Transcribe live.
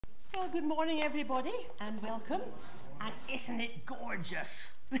Well, good morning, everybody, and welcome. And isn't it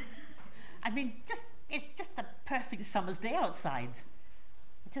gorgeous? I mean, it's just a perfect summer's day outside.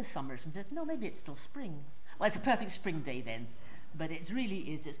 It is summer, isn't it? No, maybe it's still spring. Well, it's a perfect spring day then, but it really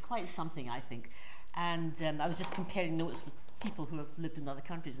is. It's quite something, I think. And I was just comparing notes with people who have lived in other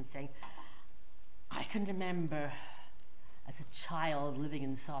countries and saying, I can remember as a child living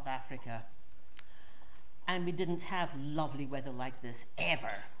in South Africa, and we didn't have lovely weather like this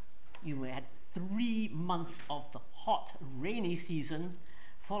ever. You know, we had 3 months of the hot, rainy season,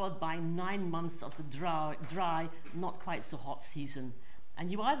 followed by 9 months of the dry, not quite so hot season.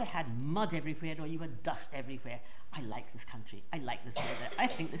 And you either had mud everywhere or you had dust everywhere. I like this country. I like this weather. I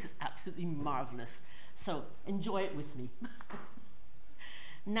think this is absolutely marvelous. So enjoy it with me.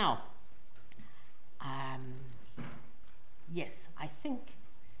 Now, yes, I think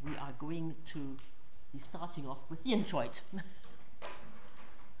we are going to be starting off with the introit.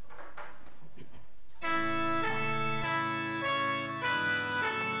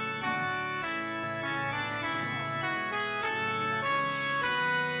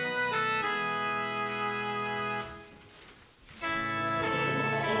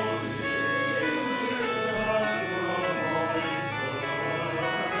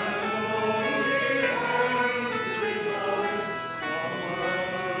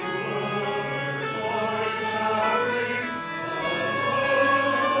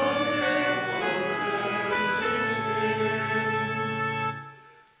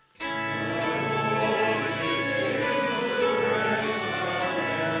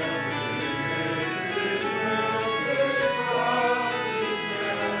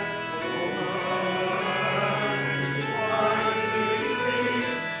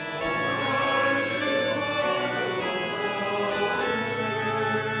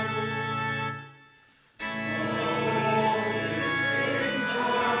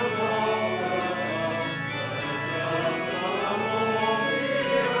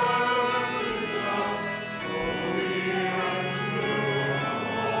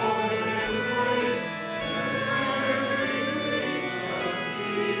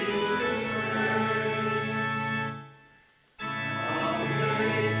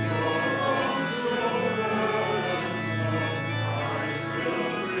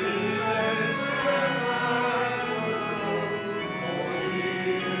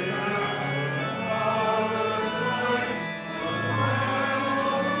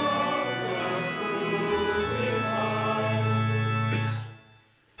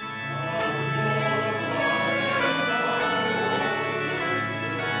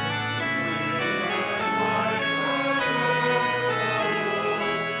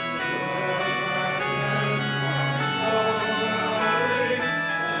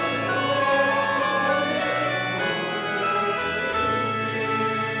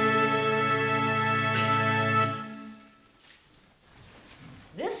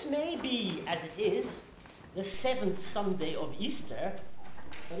 The 7th Sunday of Easter,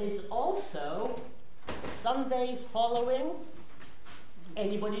 but it's also the Sunday following,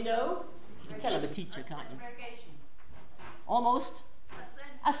 anybody know? You can tell I'm a teacher, can't you? Almost?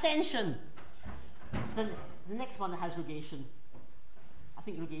 Ascension. The next one has rogation. I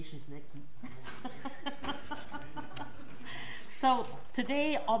think rogation's next one. So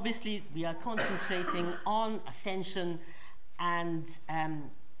today, obviously, we are concentrating on Ascension, and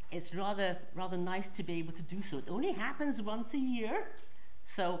it's rather nice to be able to do so. It only happens once a year,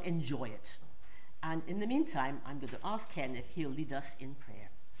 so enjoy it. And in the meantime, I'm going to ask Ken if he'll lead us in prayer.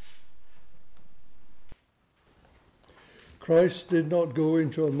 Christ did not go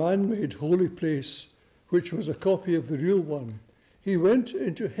into a man-made holy place, which was a copy of the real one. He went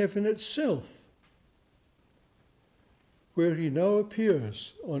into heaven itself, where he now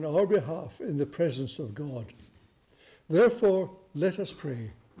appears on our behalf in the presence of God. Therefore, let us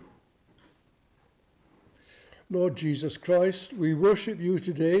pray. Lord Jesus Christ, we worship you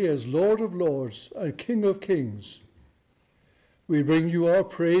today as Lord of Lords and King of Kings. We bring you our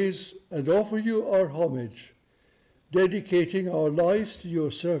praise and offer you our homage, dedicating our lives to your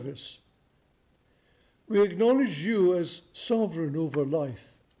service. We acknowledge you as sovereign over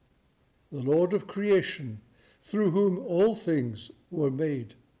life, the Lord of creation, through whom all things were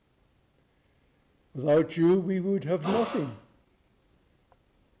made. Without you, we would have nothing.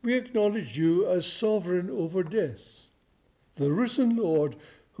 We acknowledge you as sovereign over death, the risen Lord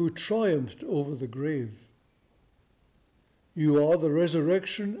who triumphed over the grave. You are the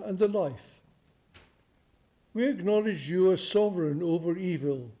resurrection and the life. We acknowledge you as sovereign over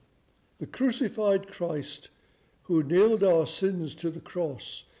evil, the crucified Christ who nailed our sins to the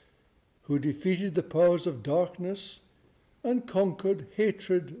cross, who defeated the powers of darkness, and conquered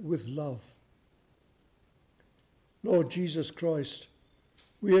hatred with love. Lord Jesus Christ,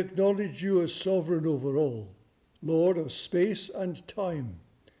 we acknowledge you as sovereign over all, Lord of space and time,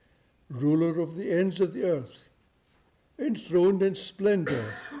 ruler of the ends of the earth, enthroned in splendour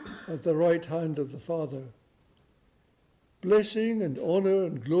at the right hand of the Father. Blessing and honour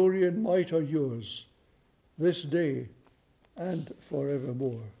and glory and might are yours, this day and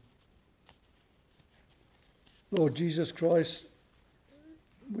forevermore. Lord Jesus Christ,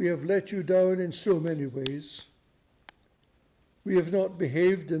 we have let you down in so many ways. We have not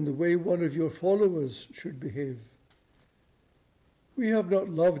behaved in the way one of your followers should behave. We have not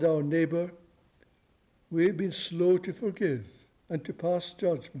loved our neighbour. We have been slow to forgive and to pass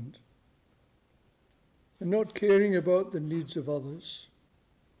judgment, and not caring about the needs of others.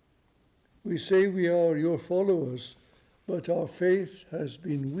 We say we are your followers, but our faith has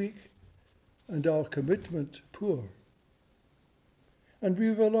been weak and our commitment poor. And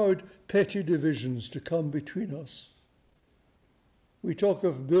we've allowed petty divisions to come between us. We talk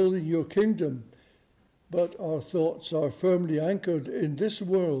of building your kingdom, but our thoughts are firmly anchored in this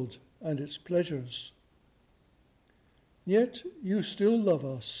world and its pleasures. Yet you still love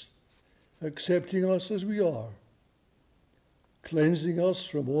us, accepting us as we are, cleansing us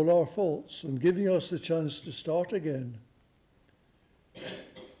from all our faults and giving us the chance to start again.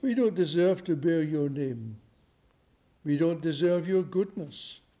 We don't deserve to bear your name. We don't deserve your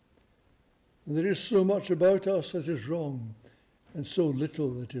goodness. And there is so much about us that is wrong, and so little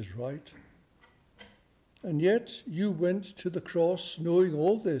that is right. And yet you went to the cross knowing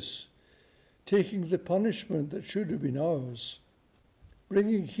all this, taking the punishment that should have been ours,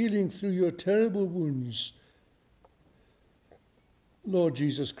 bringing healing through your terrible wounds. Lord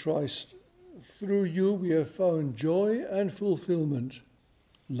Jesus Christ, through you we have found joy and fulfillment,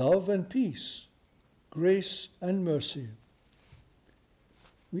 love and peace, grace and mercy.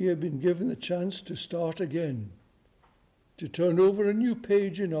 We have been given the chance to start again, to turn over a new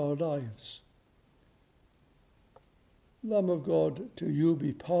page in our lives. Lamb of God, to you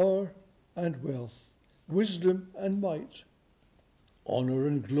be power and wealth, wisdom and might, honour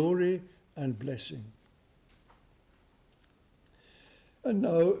and glory and blessing. And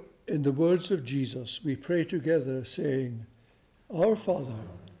now, in the words of Jesus, we pray together, saying, Our Father,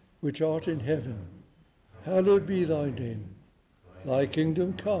 which art in heaven, hallowed be thy name. Thy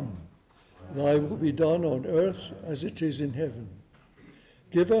kingdom come, thy will be done on earth as it is in heaven.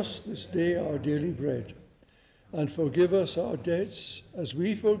 Give us this day our daily bread, and forgive us our debts as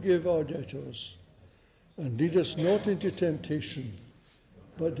we forgive our debtors. And lead us not into temptation,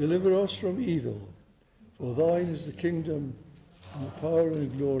 but deliver us from evil. For thine is the kingdom, and the power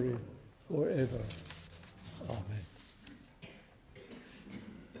and glory forever. Amen.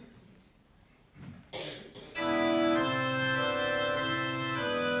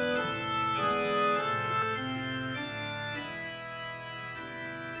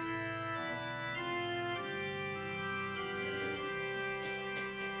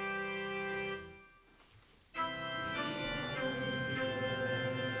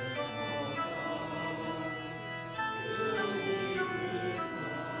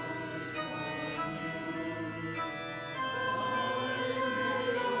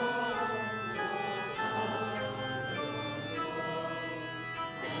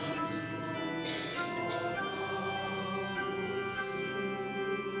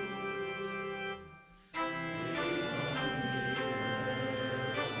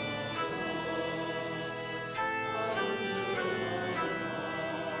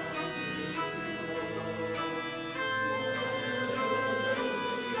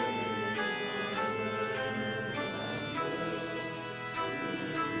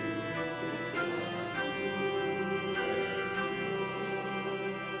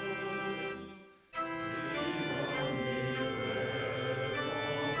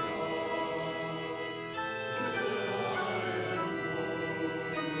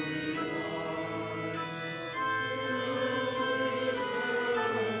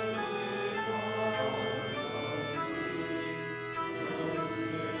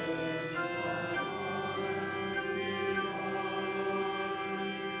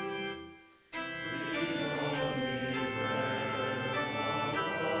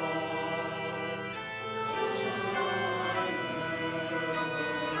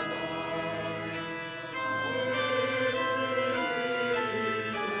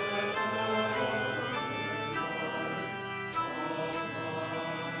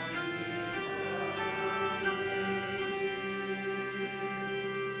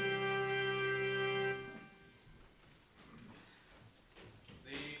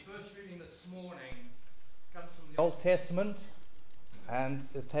 Old Testament and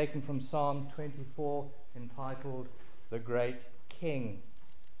is taken from Psalm 24, entitled The Great King.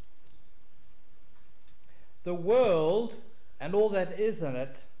 The world and all that is in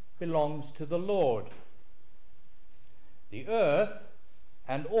it belongs to the Lord. The earth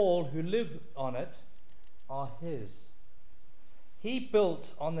and all who live on it are his. He built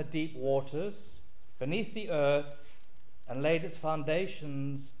on the deep waters beneath the earth and laid its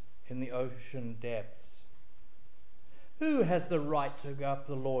foundations in the ocean depths. Who has the right to go up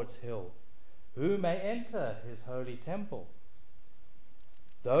the Lord's hill? Who may enter his holy temple?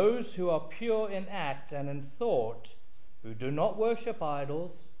 Those who are pure in act and in thought, who do not worship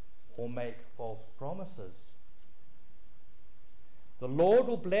idols or make false promises. The Lord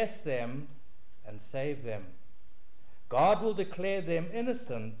will bless them and save them. God will declare them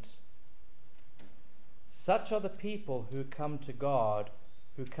innocent. Such are the people who come to God,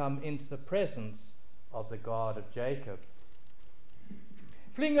 who come into the presence of the God of Jacob.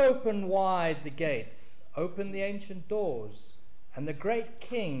 Fling open wide the gates, open the ancient doors, and the great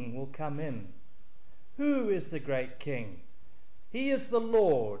King will come in. Who is the great King? He is the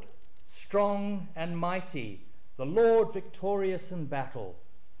Lord, strong and mighty, the Lord victorious in battle.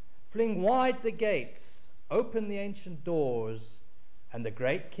 Fling wide the gates, open the ancient doors, and the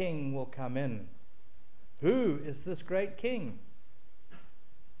great King will come in. Who is this great King?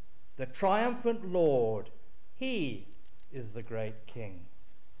 The triumphant Lord, he is the great King.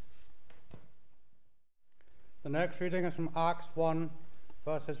 The next reading is from Acts 1,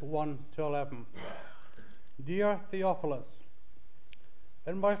 verses 1 to 11. Dear Theophilus,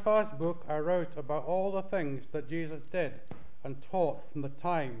 in my first book I wrote about all the things that Jesus did and taught from the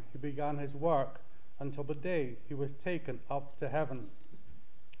time he began his work until the day he was taken up to heaven.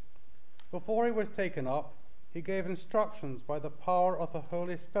 Before he was taken up, he gave instructions by the power of the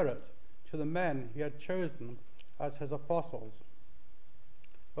Holy Spirit to the men he had chosen as his apostles.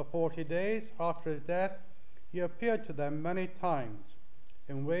 For 40 days after his death, he appeared to them many times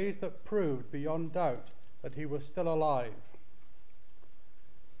in ways that proved beyond doubt that he was still alive.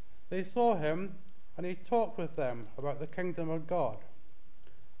 They saw him, and he talked with them about the kingdom of God.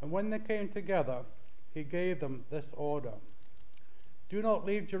 And when they came together, he gave them this order: do not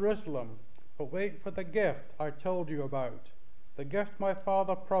leave Jerusalem, but wait for the gift I told you about, the gift my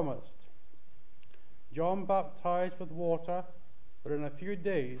Father promised. John baptized with water, but in a few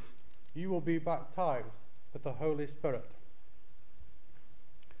days you will be baptized with the Holy Spirit.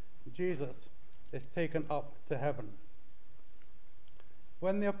 Jesus is taken up to heaven.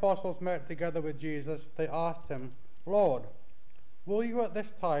 When the apostles met together with Jesus, they asked him, Lord, will you at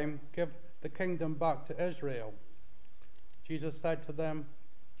this time give the kingdom back to Israel? Jesus said to them,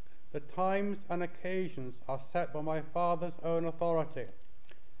 the times and occasions are set by my Father's own authority,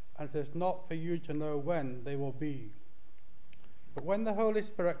 and it is not for you to know when they will be. But when the Holy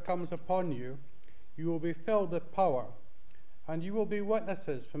Spirit comes upon you, you will be filled with power, and you will be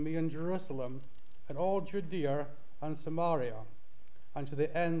witnesses for me in Jerusalem and all Judea and Samaria, and to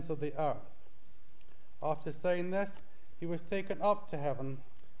the ends of the earth. After saying this, he was taken up to heaven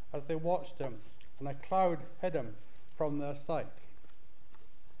as they watched him, and a cloud hid him from their sight.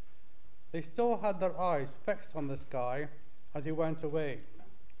 They still had their eyes fixed on this guy as he went away,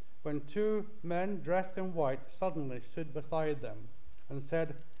 when two men dressed in white suddenly stood beside them and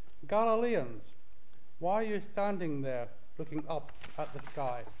said, Galileans, why are you standing there looking up at the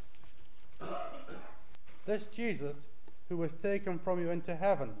sky? This Jesus, who was taken from you into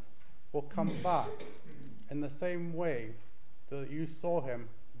heaven, will come back in the same way that you saw him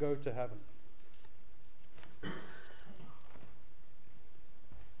go to heaven.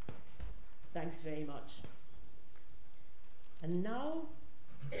 Thanks very much. And now,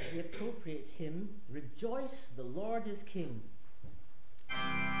 the appropriate hymn, Rejoice, the Lord is King. Sing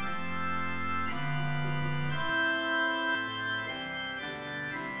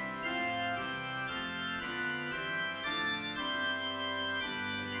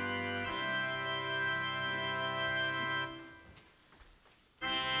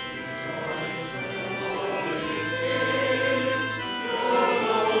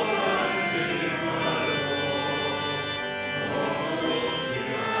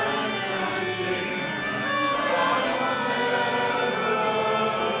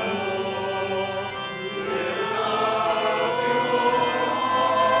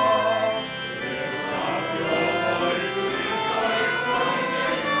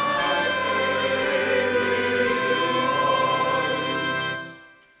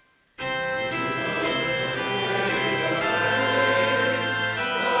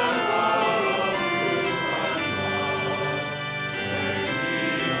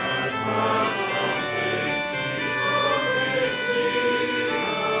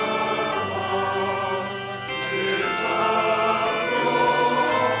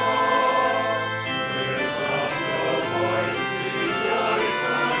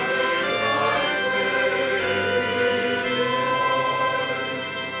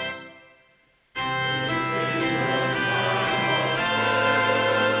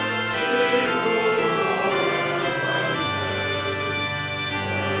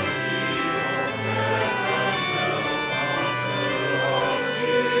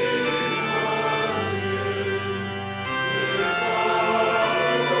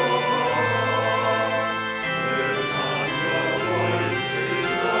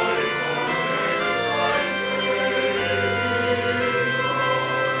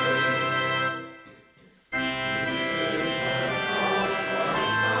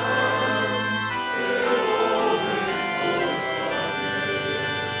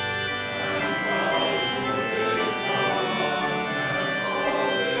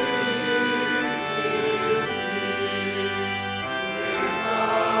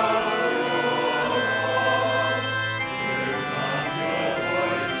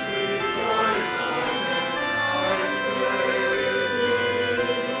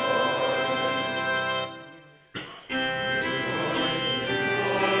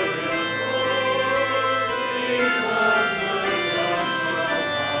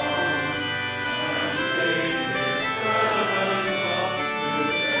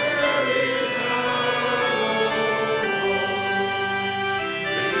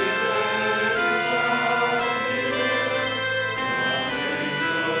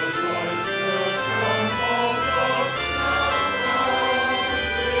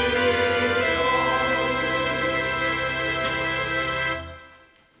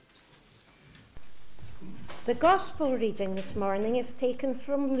The Gospel reading this morning is taken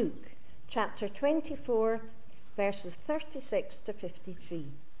from Luke, chapter 24, verses 36 to 53.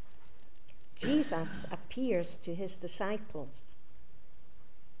 Jesus appears to his disciples.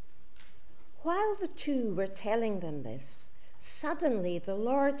 While the two were telling them this, suddenly the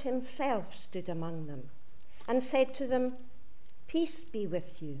Lord himself stood among them and said to them, "Peace be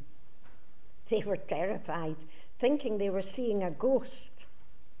with you." They were terrified, thinking they were seeing a ghost.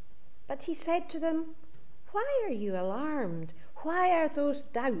 But he said to them, "Why are you alarmed? Why are those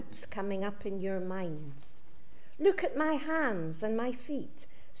doubts coming up in your minds? Look at my hands and my feet.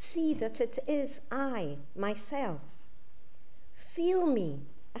 See that it is I, myself. Feel me,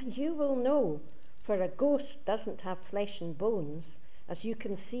 and you will know, for a ghost doesn't have flesh and bones, as you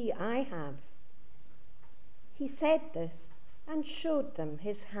can see I have." He said this and showed them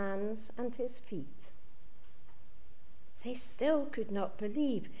his hands and his feet. They still could not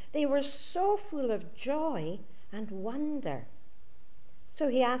believe. They were so full of joy and wonder. So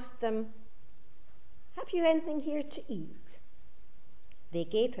he asked them, "Have you anything here to eat?" They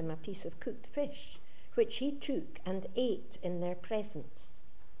gave him a piece of cooked fish, which he took and ate in their presence.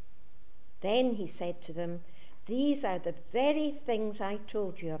 Then he said to them, "These are the very things I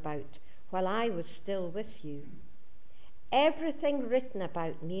told you about while I was still with you. Everything written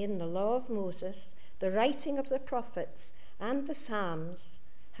about me in the law of Moses, the writing of the prophets, and the Psalms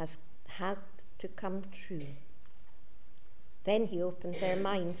has had to come true." Then he opened their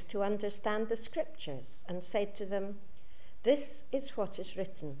minds to understand the scriptures and said to them, "This is what is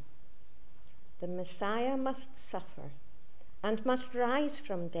written. The Messiah must suffer and must rise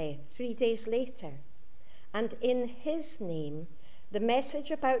from death 3 days later, and in his name the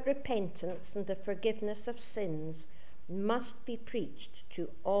message about repentance and the forgiveness of sins must be preached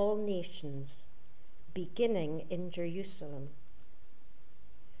to all nations, beginning in Jerusalem.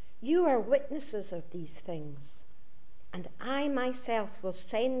 You are witnesses of these things, and I myself will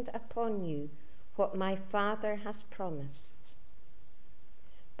send upon you what my Father has promised.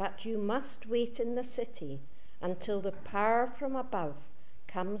 But you must wait in the city until the power from above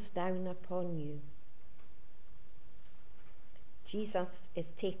comes down upon you." Jesus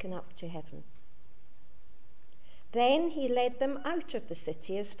is taken up to heaven. Then he led them out of the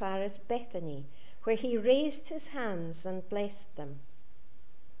city as far as Bethany, where he raised his hands and blessed them.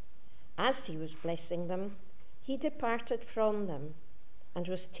 As he was blessing them, he departed from them and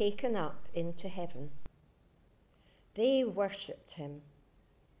was taken up into heaven. They worshipped him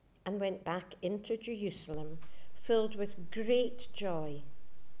and went back into Jerusalem, filled with great joy,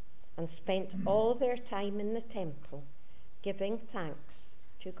 and spent all their time in the temple, giving thanks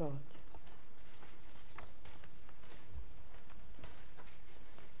to God.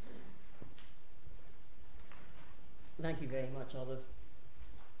 Thank you very much, Olive.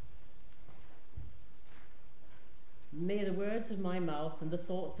 May the words of my mouth and the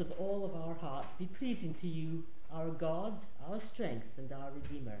thoughts of all of our hearts be pleasing to you, our God, our strength, and our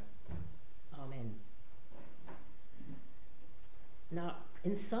Redeemer. Amen. Now,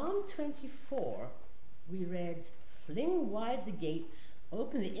 in Psalm 24, we read, "Fling wide the gates,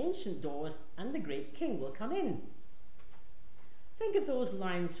 open the ancient doors, and the great King will come in." Think of those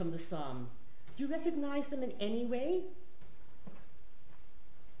lines from the psalm. Do you recognize them in any way?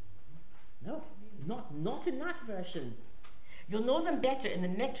 No, not in that version. You'll know them better in the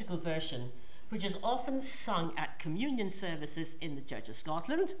metrical version, which is often sung at communion services in the Church of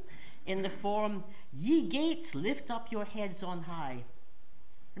Scotland, in the form, "Ye gates, lift up your heads on high."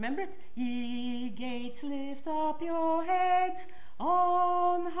 Remember it? "Ye gates, lift up your heads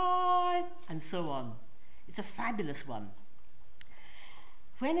on high," and so on. It's a fabulous one.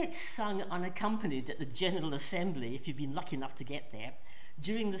 When it's sung unaccompanied at the General Assembly, if you've been lucky enough to get there,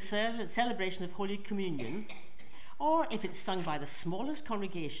 during the celebration of Holy Communion, or if it's sung by the smallest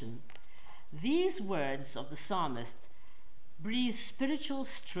congregation, these words of the psalmist breathe spiritual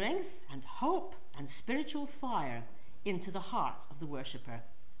strength and hope and spiritual fire into the heart of the worshipper.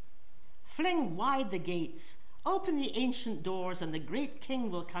 Fling wide the gates, open the ancient doors, and the great King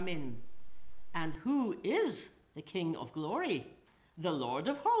will come in. And who is the King of glory? The Lord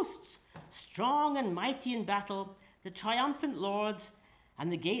of hosts, strong and mighty in battle, the triumphant Lord,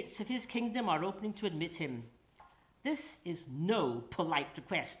 and the gates of his kingdom are opening to admit him. This is no polite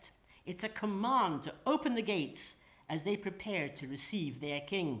request. It's a command to open the gates as they prepare to receive their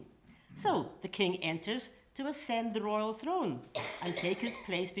king. So the king enters to ascend the royal throne and take his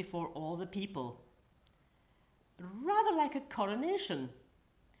place before all the people. Rather like a coronation,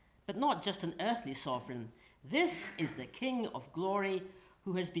 but not just an earthly sovereign. This is the King of glory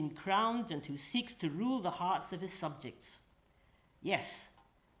who has been crowned and who seeks to rule the hearts of his subjects. Yes,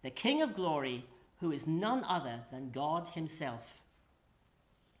 the King of glory who is none other than God himself.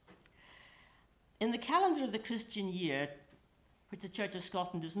 In the calendar of the Christian year, which the Church of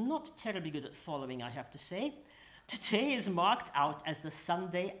Scotland is not terribly good at following, I have to say, today is marked out as the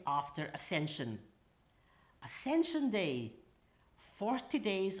Sunday after Ascension. Ascension Day, 40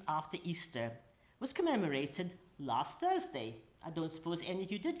 days after Easter, was commemorated last Thursday. I don't suppose any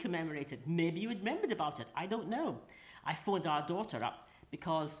of you did commemorate it. Maybe you remembered about it. I don't know. I phoned our daughter up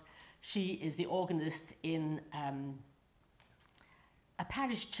because she is the organist in a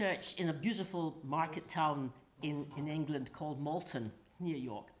parish church in a beautiful market town in England called Malton, near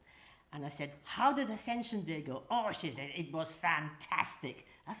York. And I said, how did Ascension Day go? Oh, she said, it was fantastic.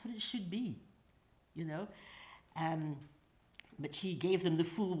 That's what it should be, you know. But she gave them the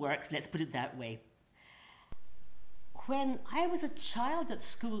full works, let's put it that way. When I was a child at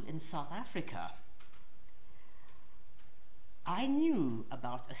school in South Africa, I knew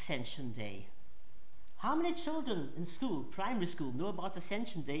about Ascension Day. How many children in school, primary school, know about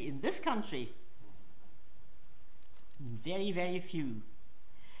Ascension Day in this country? Very, very few.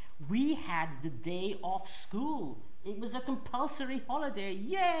 We had the day off school. It was a compulsory holiday.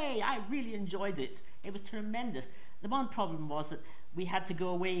 Yay! I really enjoyed it. It was tremendous. The one problem was that we had to go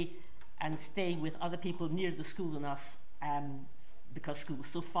away and stay with other people near the school than us because school was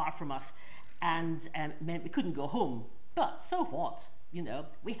so far from us, and meant we couldn't go home. But so what? You know,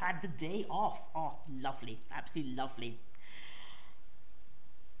 we had the day off. Oh, lovely, absolutely lovely.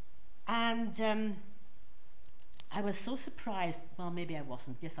 And I was so surprised, well, maybe I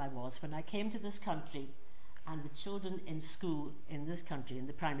wasn't, yes I was, when I came to this country and the children in school in this country, in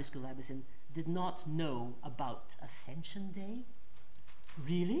the primary school I was in, did not know about Ascension Day.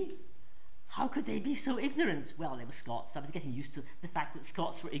 Really? How could they be so ignorant? Well, they were Scots. I was getting used to the fact that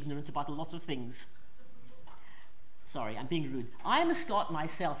Scots were ignorant about a lot of things. Sorry, I'm being rude. I'm a Scot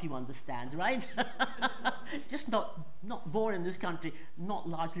myself, you understand, right? Just not born in this country, not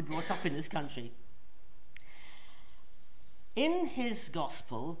largely brought up in this country. In his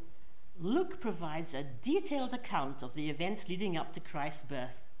Gospel, Luke provides a detailed account of the events leading up to Christ's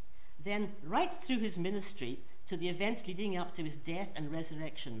birth, then right through his ministry to the events leading up to his death and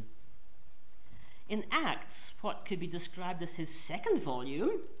resurrection. In Acts, what could be described as his second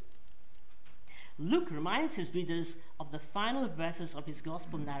volume, Luke reminds his readers of the final verses of his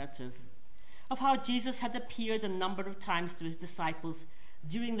gospel narrative, of how Jesus had appeared a number of times to his disciples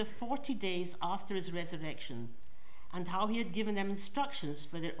during the 40 days after his resurrection, and how he had given them instructions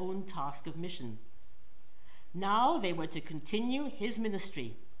for their own task of mission. Now they were to continue his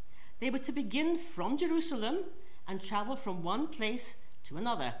ministry. They were to begin from Jerusalem and travel from one place to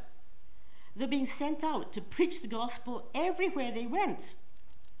another. They were being sent out to preach the gospel everywhere they went.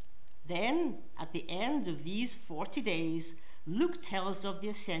 Then, at the end of these 40 days, Luke tells of the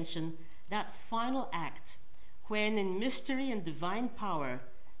ascension, that final act, when in mystery and divine power,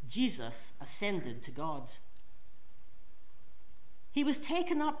 Jesus ascended to God. He was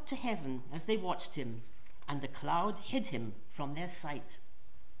taken up to heaven as they watched him, and the cloud hid him from their sight.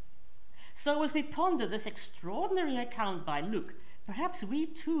 So as we ponder this extraordinary account by Luke, perhaps we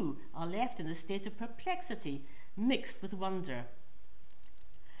too are left in a state of perplexity mixed with wonder.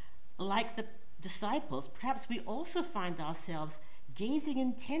 Like the disciples, perhaps we also find ourselves gazing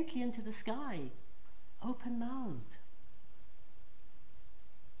intently into the sky, open-mouthed,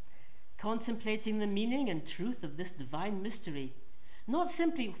 contemplating the meaning and truth of this divine mystery, not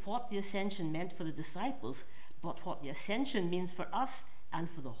simply what the ascension meant for the disciples, but what the ascension means for us and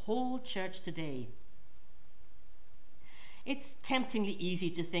for the whole church today. It's temptingly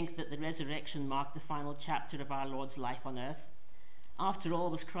easy to think that the resurrection marked the final chapter of our Lord's life on earth. After all,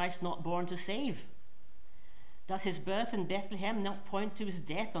 was Christ not born to save? Does his birth in Bethlehem not point to his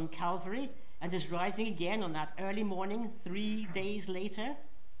death on Calvary and his rising again on that early morning 3 days later?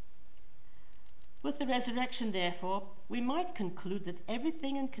 With the resurrection, therefore, we might conclude that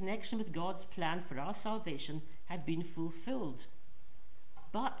everything in connection with God's plan for our salvation had been fulfilled.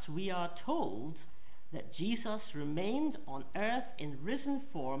 But we are told that Jesus remained on earth in risen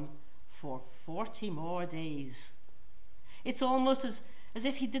form for 40 more days. It's almost as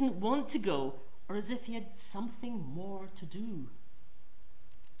if he didn't want to go, or as if he had something more to do.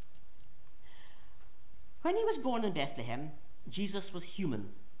 When he was born in Bethlehem, Jesus was human,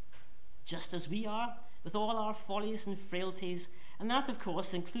 just as we are, with all our follies and frailties, and that, of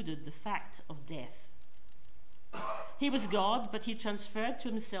course, included the fact of death. He was God, but he transferred to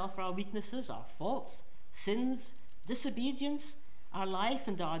himself our weaknesses, our faults, sins, disobedience, our life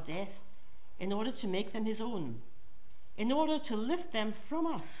and our death, in order to make them his own, in order to lift them from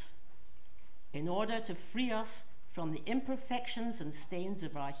us, in order to free us from the imperfections and stains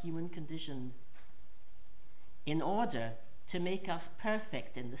of our human condition. in order to make us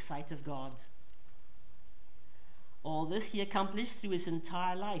perfect in the sight of God. All this he accomplished through his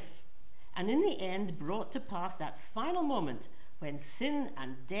entire life, and in the end brought to pass that final moment when sin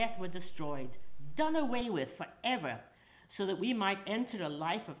and death were destroyed, done away with forever, so that we might enter a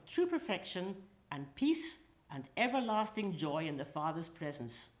life of true perfection and peace and everlasting joy in the Father's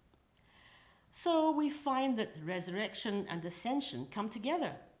presence. So we find that resurrection and ascension come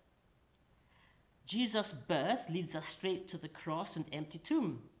together. Jesus' birth leads us straight to the cross and empty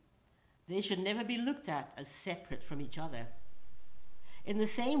tomb. They should never be looked at as separate from each other. In the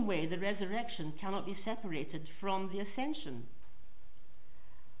same way, the resurrection cannot be separated from the ascension.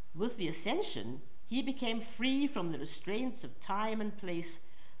 With the ascension, he became free from the restraints of time and place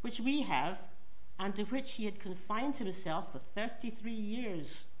which we have and to which he had confined himself for 33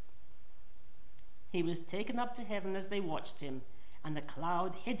 years. He was taken up to heaven as they watched him, and the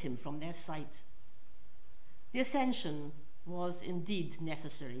cloud hid him from their sight. The ascension was indeed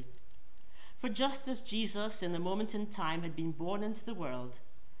necessary. For just as Jesus in a moment in time had been born into the world,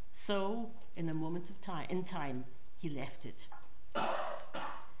 so in a moment of time he left it.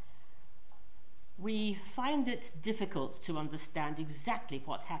 We find it difficult to understand exactly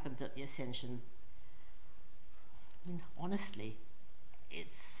what happened at the ascension. I mean, honestly, it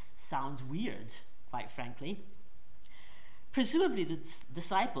sounds weird, quite frankly. Presumably the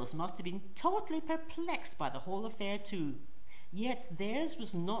disciples must have been totally perplexed by the whole affair too, yet theirs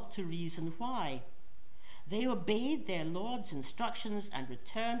was not to reason why. They obeyed their Lord's instructions and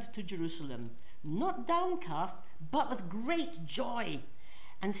returned to Jerusalem, not downcast, but with great joy,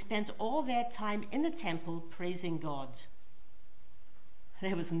 and spent all their time in the temple praising God.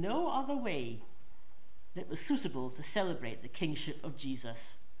 There was no other way that was suitable to celebrate the kingship of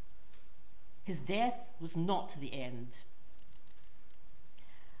Jesus. His death was not the end.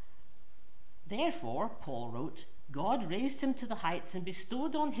 Therefore, Paul wrote, God raised him to the heights and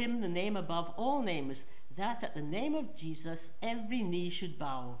bestowed on him the name above all names, that at the name of Jesus every knee should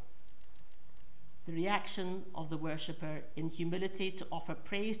bow. The reaction of the worshipper in humility to offer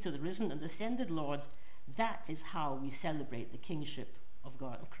praise to the risen and ascended Lord, that is how we celebrate the kingship of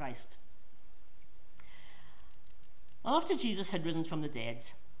God, of Christ. After Jesus had risen from the dead,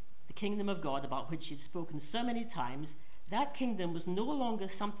 the kingdom of God about which he had spoken so many times, that kingdom was no longer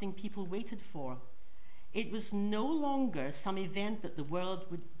something people waited for. It was no longer some event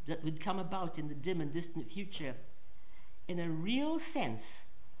that would come about in the dim and distant future. In a real sense,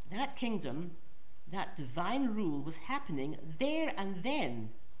 that kingdom, that divine rule was happening there and then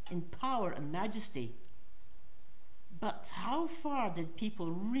in power and majesty. But how far did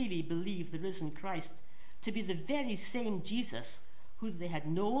people really believe the risen Christ to be the very same Jesus who they had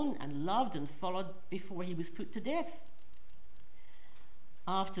known and loved and followed before he was put to death?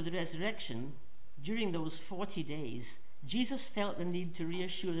 After the resurrection, during those 40 days, Jesus felt the need to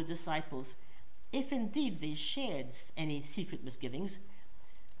reassure the disciples, if indeed they shared any secret misgivings,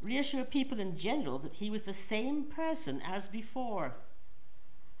 reassure people in general that he was the same person as before.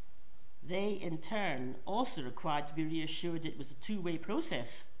 They, in turn, also required to be reassured it was a two-way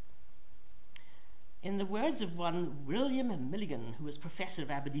process. In the words of one William Milligan, who was professor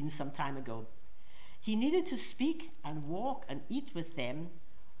of Aberdeen some time ago, he needed to speak and walk and eat with them,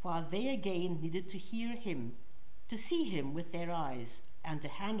 while they again needed to hear him, to see him with their eyes, and to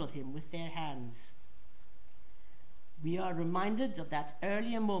handle him with their hands. We are reminded of that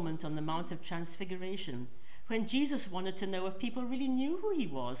earlier moment on the Mount of Transfiguration, when Jesus wanted to know if people really knew who he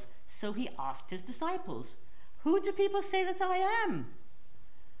was, so he asked his disciples, "Who do people say that I am?"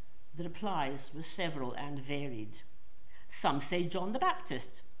 The replies were several and varied. Some say John the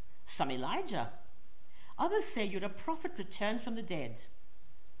Baptist, some Elijah. Others say you're a prophet returned from the dead.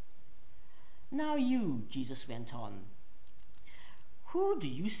 Now you, Jesus went on, who do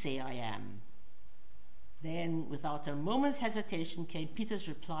you say I am? Then, without a moment's hesitation, came Peter's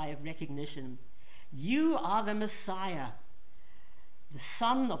reply of recognition. You are the Messiah, the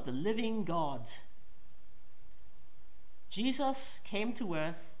Son of the living God. Jesus came to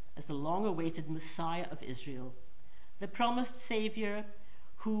earth as the long-awaited Messiah of Israel, the promised Savior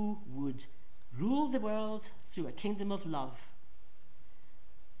who would rule the world through a kingdom of love.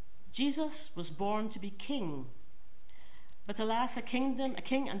 Jesus was born to be king, but alas, a king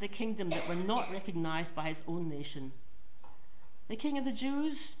and a kingdom that were not recognized by his own nation. The King of the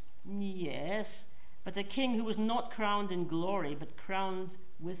Jews? Yes, but a king who was not crowned in glory, but crowned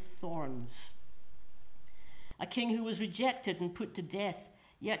with thorns. A king who was rejected and put to death,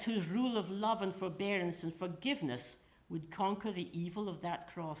 yet whose rule of love and forbearance and forgiveness would conquer the evil of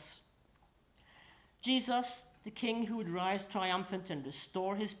that cross. Jesus, the king who would rise triumphant and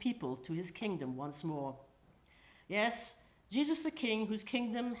restore his people to his kingdom once more. Yes, Jesus the King, whose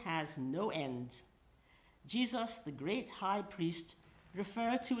kingdom has no end. Jesus, the great high priest,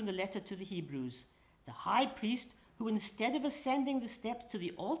 referred to in the letter to the Hebrews, the high priest who, instead of ascending the steps to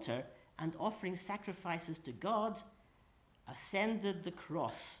the altar and offering sacrifices to God, ascended the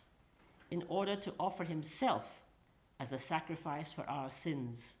cross in order to offer himself as the sacrifice for our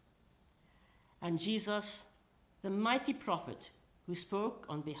sins. And Jesus, the mighty prophet who spoke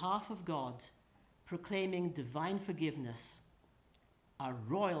on behalf of God, proclaiming divine forgiveness, a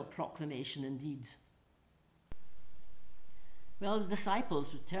royal proclamation indeed. Well, the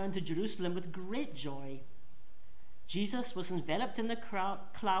disciples returned to Jerusalem with great joy. Jesus was enveloped in the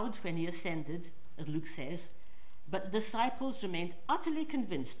cloud when he ascended, as Luke says, but the disciples remained utterly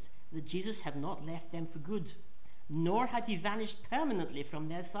convinced that Jesus had not left them for good, nor had he vanished permanently from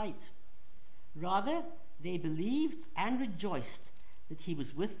their sight. Rather, they believed and rejoiced that he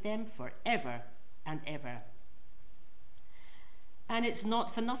was with them forever and ever. And it's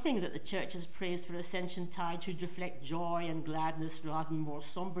not for nothing that the church has praised for Ascension Tide should reflect joy and gladness rather than more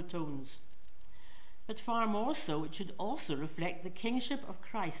somber tones. But far more so, it should also reflect the kingship of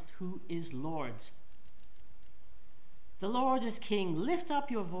Christ, who is Lord. The Lord is King. Lift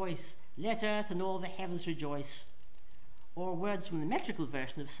up your voice. Let earth and all the heavens rejoice. Or words from the metrical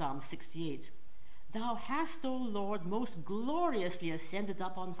version of Psalm 68. Thou hast, O Lord, most gloriously ascended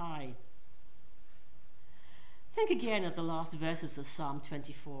up on high. Think again of the last verses of Psalm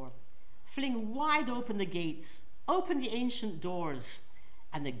 24. Fling wide open the gates, open the ancient doors,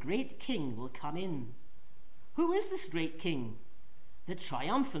 and the great King will come in. Who is this great King? The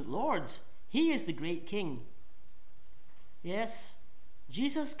triumphant Lord. He is the great King. Yes,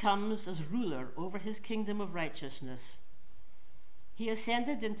 Jesus comes as ruler over his kingdom of righteousness. He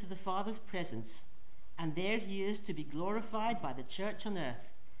ascended into the Father's presence, and there he is to be glorified by the church on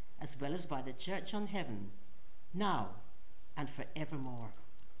earth, as well as by the church on heaven, now and forevermore.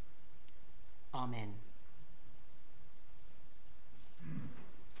 Amen.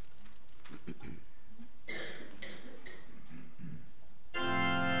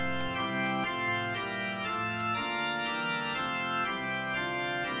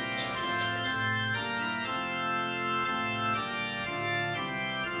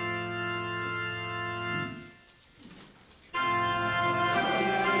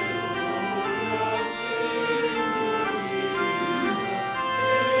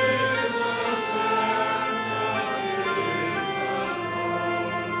 Jesus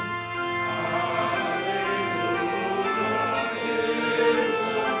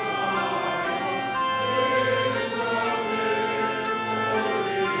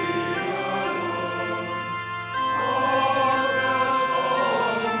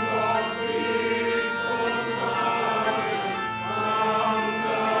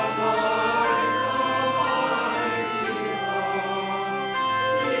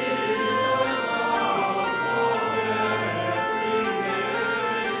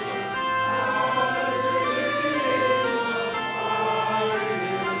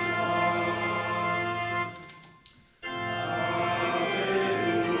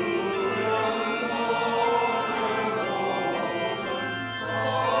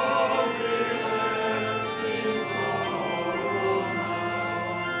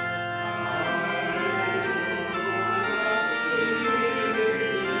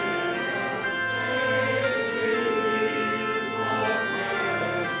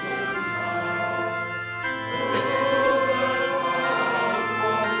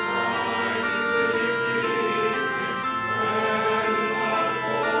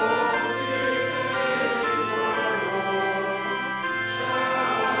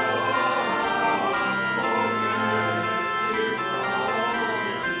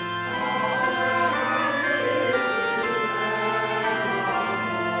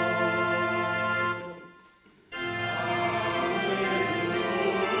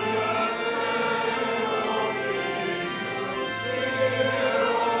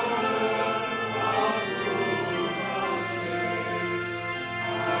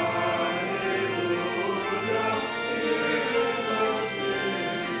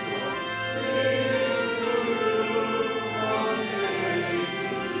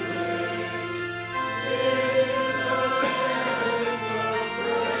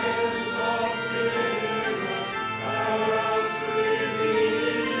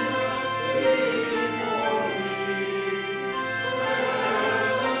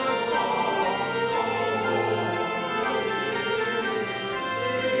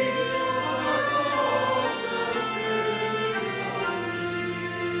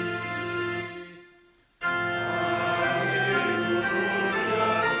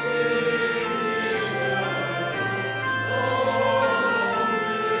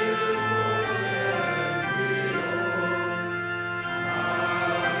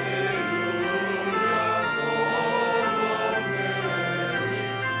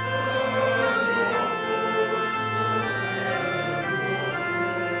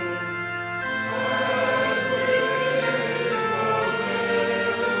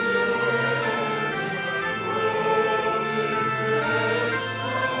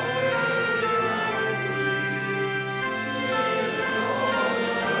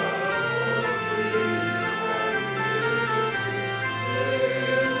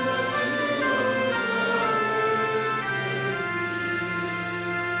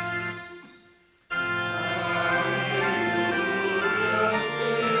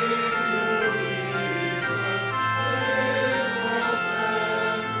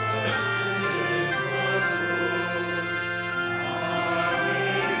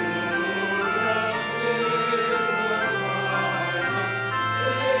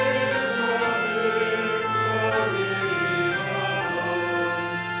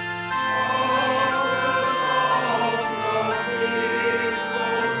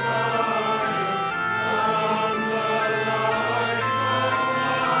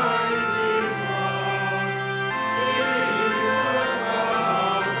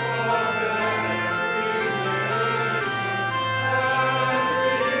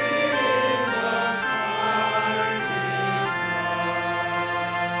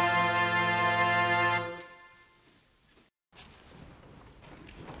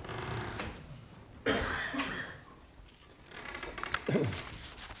And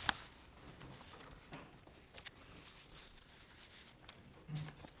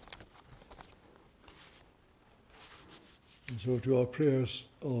so to our prayers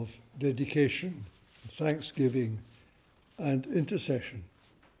of dedication, thanksgiving, and intercession.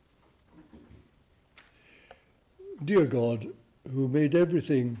 Dear God, who made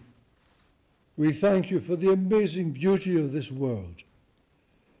everything, we thank you for the amazing beauty of this world,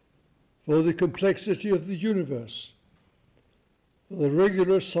 for the complexity of the universe, for the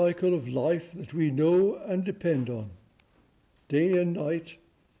regular cycle of life that we know and depend on, day and night,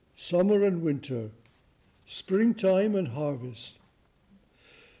 summer and winter, springtime and harvest,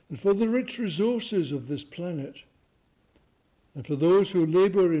 and for the rich resources of this planet, and for those who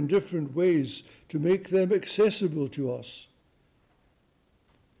labor in different ways to make them accessible to us.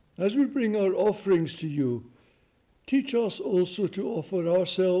 As we bring our offerings to you, teach us also to offer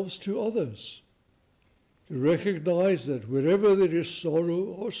ourselves to others, to recognize that wherever there is sorrow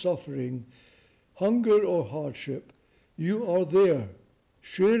or suffering, hunger or hardship, you are there,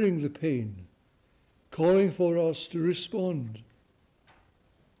 sharing the pain, calling for us to respond.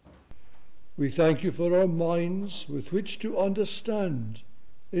 We thank you for our minds with which to understand,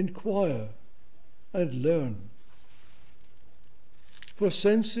 inquire, and learn, for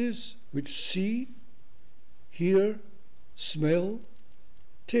senses which see, hear, smell,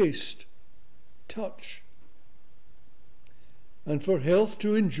 taste, touch, and for health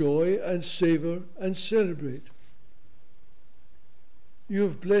to enjoy and savor and celebrate. You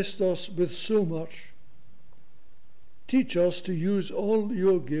have blessed us with so much. Teach us to use all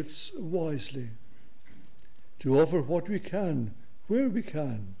your gifts wisely, to offer what we can, where we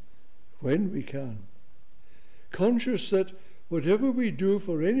can, when we can, conscious that whatever we do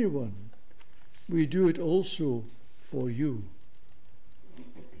for anyone, we do it also for you.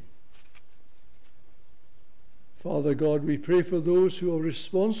 Father God, we pray for those who are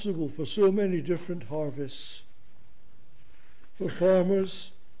responsible for so many different harvests, for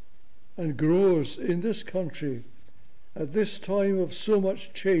farmers and growers in this country at this time of so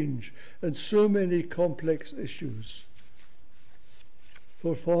much change and so many complex issues,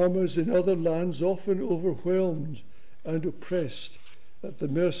 for farmers in other lands often overwhelmed and oppressed at the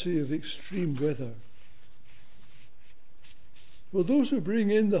mercy of extreme weather, for those who bring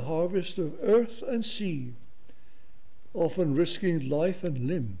in the harvest of earth and sea, often risking life and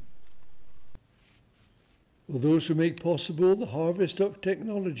limb, for those who make possible the harvest of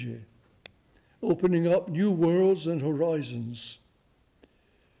technology, opening up new worlds and horizons.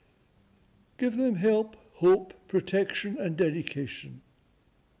 Give them help, hope, protection, and dedication.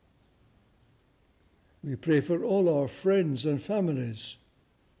 We pray for all our friends and families,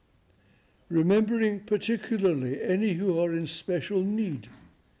 remembering particularly any who are in special need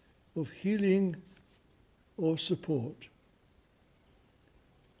of healing or support.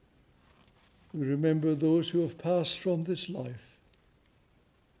 We remember those who have passed from this life,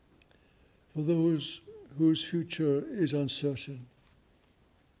 for those whose future is uncertain.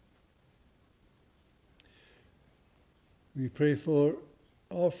 We pray for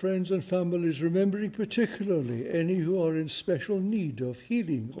our friends and families, remembering particularly any who are in special need of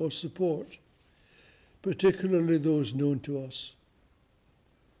healing or support, particularly those known to us.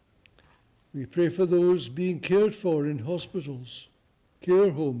 We pray for those being cared for in hospitals,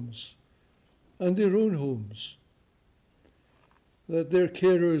 care homes, and their own homes, that their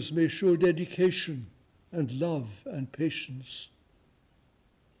carers may show dedication and love and patience.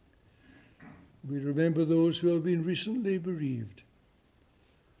 We remember those who have been recently bereaved,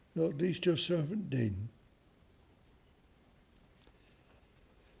 not least your servant Dane.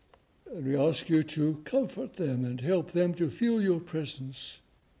 And we ask you to comfort them and help them to feel your presence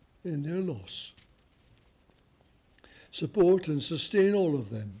in their loss. Support and sustain all of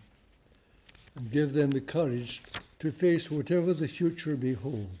them, and give them the courage to face whatever the future may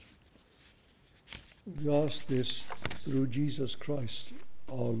hold. We ask this through Jesus Christ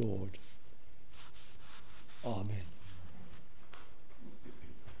our Lord. Amen.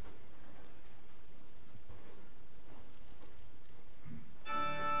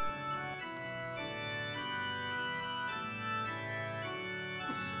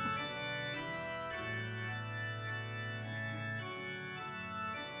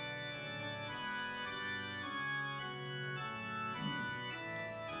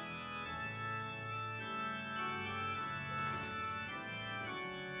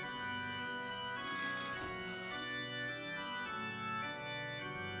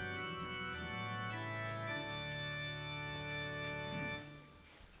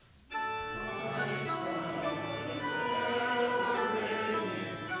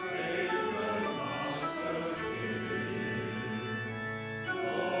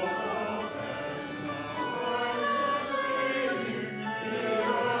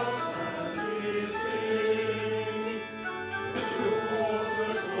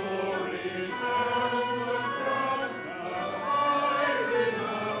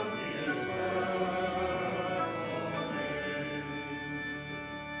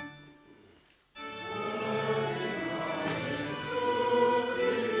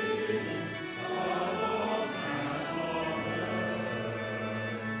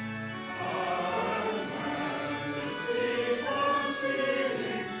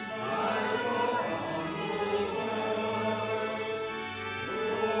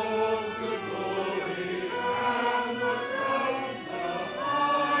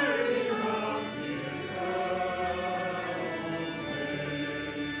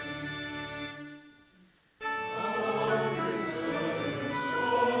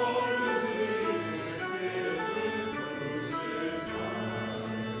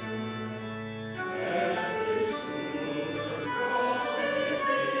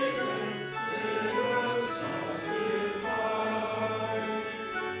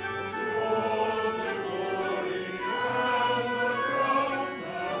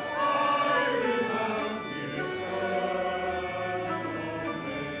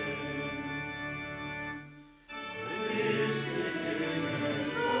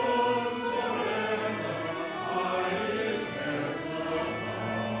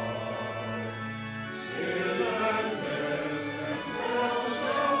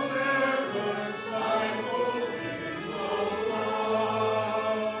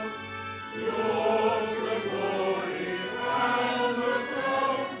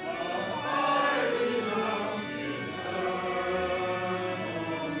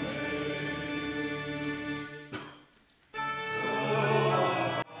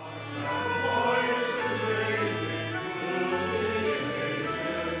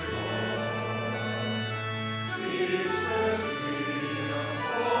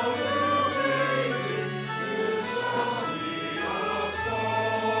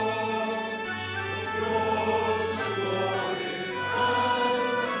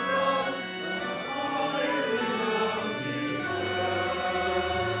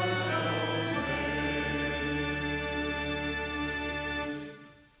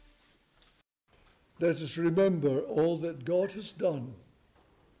 Let us remember all that God has done.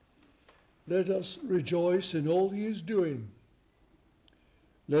 Let us rejoice in all he is doing.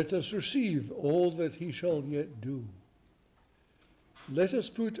 Let us receive all that he shall yet do. Let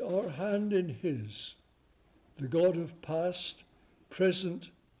us put our hand in his, the God of past, present,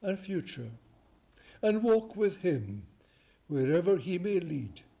 and future, and walk with him wherever he may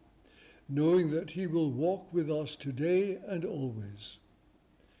lead, knowing that he will walk with us today and always.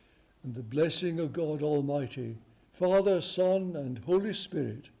 And the blessing of God Almighty, Father, Son, and Holy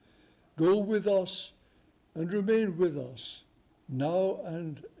Spirit, go with us and remain with us, now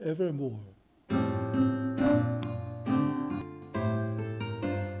and evermore.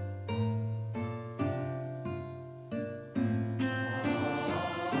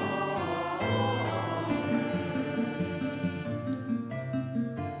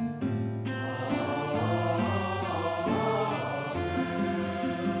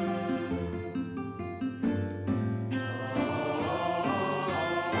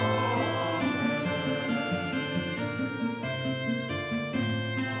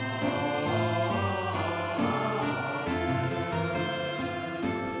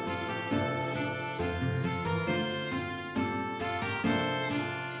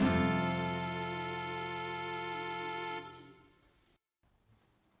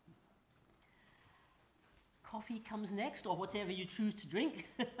 Coffee comes next, or whatever you choose to drink.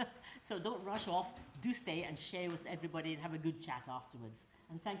 So don't rush off. Do stay and share with everybody and have a good chat afterwards.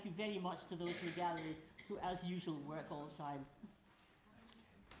 And thank you very much to those in the gallery who, as usual, work all the time.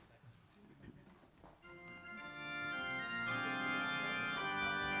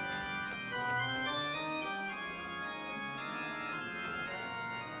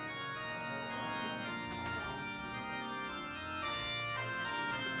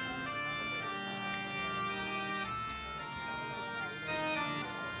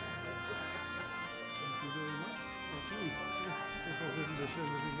 Thank you very much.